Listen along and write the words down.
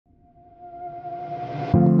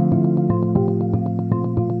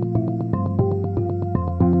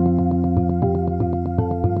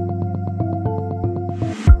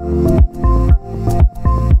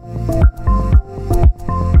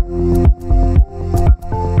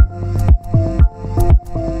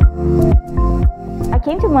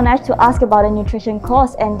Monash to ask about a nutrition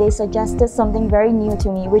course, and they suggested something very new to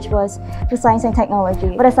me, which was food science and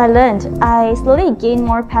technology. But as I learned, I slowly gained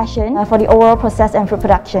more passion for the overall process and food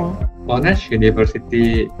production. Monash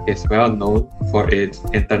University is well known for its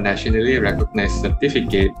internationally recognized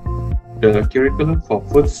certificate. The curriculum for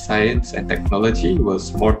food science and technology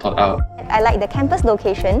was more thought out. I like the campus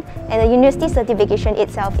location, and the university certification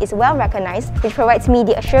itself is well recognized, which provides me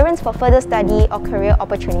the assurance for further study or career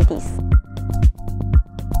opportunities.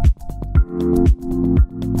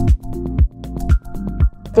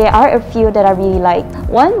 There are a few that I really like.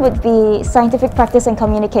 One would be scientific practice and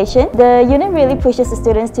communication. The unit really pushes the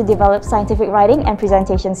students to develop scientific writing and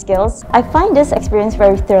presentation skills. I find this experience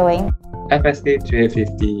very thrilling. FSD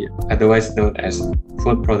 350, otherwise known as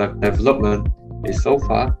Food Product Development, is so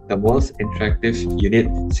far the most interactive unit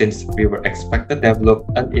since we were expected to develop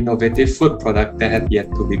an innovative food product that had yet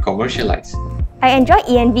to be commercialized. I enjoy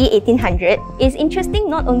ENV 1800. It's interesting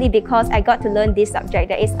not only because I got to learn this subject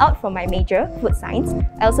that is out from my major, food science.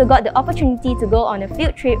 I also got the opportunity to go on a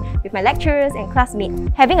field trip with my lecturers and classmates.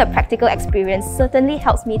 Having a practical experience certainly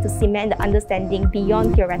helps me to cement the understanding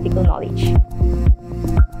beyond theoretical knowledge.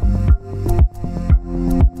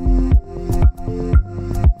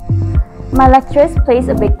 My lecturers plays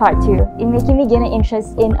a big part too in making me gain an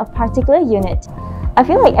interest in a particular unit. I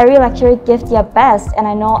feel like every lecturer gives their best, and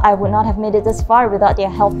I know I would not have made it this far without their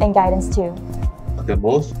help and guidance too. The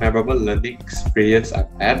most memorable learning experience I've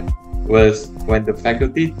had was when the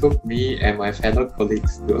faculty took me and my fellow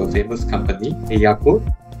colleagues to a famous company, Yakult.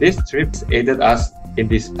 These trips aided us in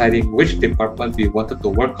deciding which department we wanted to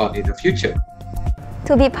work on in the future.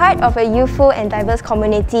 To be part of a youthful and diverse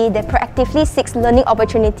community that proactively seeks learning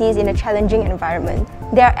opportunities in a challenging environment.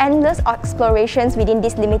 There are endless explorations within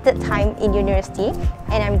this limited time in university,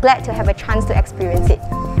 and I'm glad to have a chance to experience it.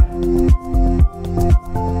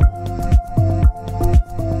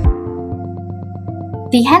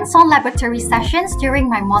 The hands-on laboratory sessions during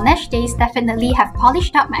my Monash days definitely have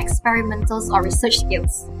polished up my experimentals or research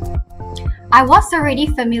skills. I was already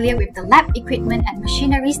familiar with the lab equipment and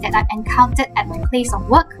machineries that I encountered at my place of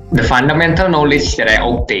work. The fundamental knowledge that I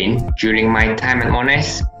obtained during my time at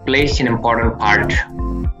Monash plays an important part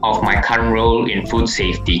of my current role in food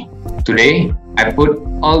safety. Today, I put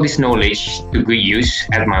all this knowledge to good use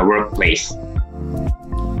at my workplace.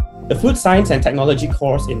 The Food Science and Technology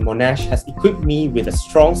course in Monash has equipped me with a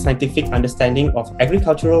strong scientific understanding of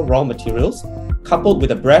agricultural raw materials, coupled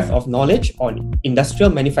with a breadth of knowledge on industrial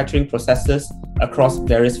manufacturing processes across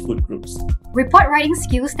various food groups. Report writing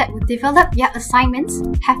skills that were developed via assignments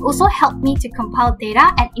have also helped me to compile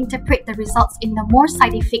data and interpret the results in a more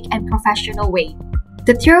scientific and professional way.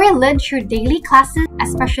 The theory learned through daily classes,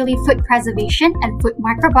 especially food preservation and food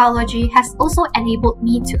microbiology, has also enabled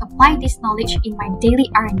me to apply this knowledge in my daily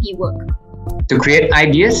R&D work. To create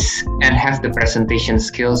ideas and have the presentation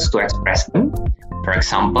skills to express them. For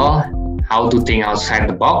example, how to think outside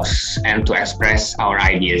the box and to express our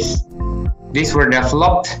ideas. These were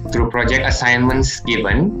developed through project assignments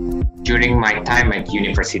given during my time at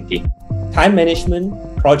university. Time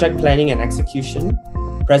management, project planning and execution,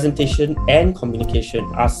 presentation and communication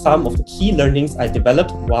are some of the key learnings I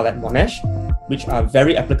developed while at Monash, which are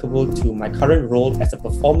very applicable to my current role as a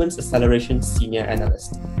performance acceleration senior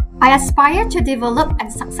analyst. I aspire to develop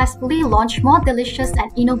and successfully launch more delicious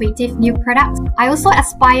and innovative new products. I also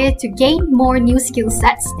aspire to gain more new skill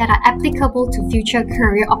sets that are applicable to future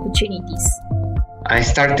career opportunities. I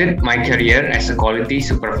started my career as a quality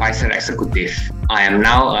supervisor executive. I am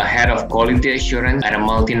now a head of quality assurance at a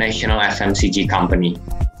multinational FMCG company.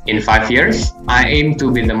 In 5 years, I aim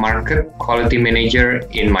to be the market quality manager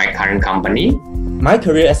in my current company. My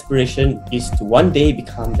career aspiration is to one day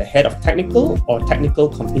become the head of technical or technical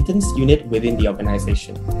competence unit within the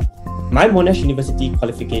organization. My Monash University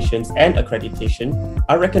qualifications and accreditation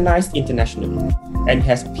are recognized internationally and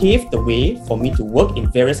has paved the way for me to work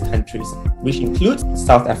in various countries, which includes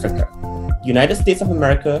South Africa, United States of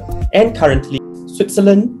America, and currently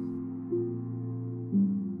Switzerland,